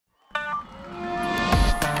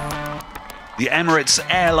The Emirates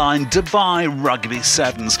airline Dubai Rugby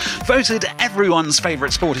Sevens, voted everyone's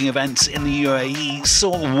favourite sporting event in the UAE,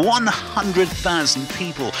 saw 100,000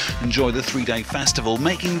 people enjoy the three-day festival,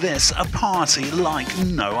 making this a party like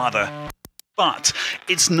no other. But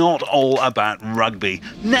it's not all about rugby.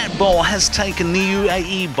 Netball has taken the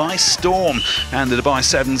UAE by storm, and the Dubai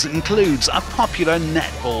Sevens includes a popular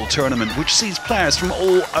netball tournament which sees players from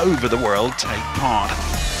all over the world take part.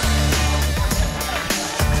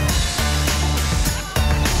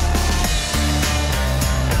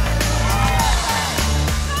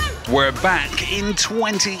 We're back in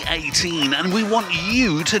 2018 and we want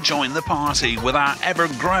you to join the party with our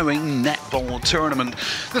ever-growing netball tournament.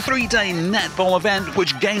 The three-day netball event,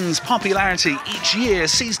 which gains popularity each year,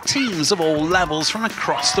 sees teams of all levels from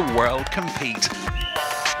across the world compete.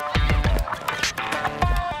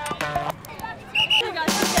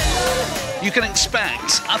 You can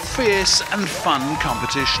expect a fierce and fun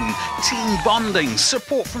competition, team bonding,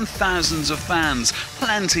 support from thousands of fans,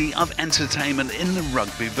 plenty of entertainment in the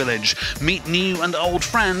rugby village. Meet new and old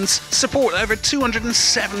friends, support over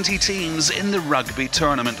 270 teams in the rugby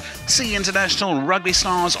tournament, see international rugby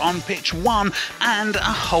stars on pitch 1, and a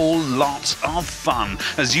whole lot of fun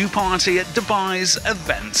as you party at Dubai's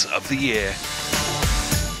event of the year.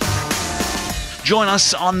 Join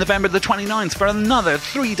us on November the 29th for another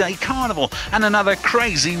three-day carnival and another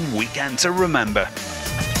crazy weekend to remember.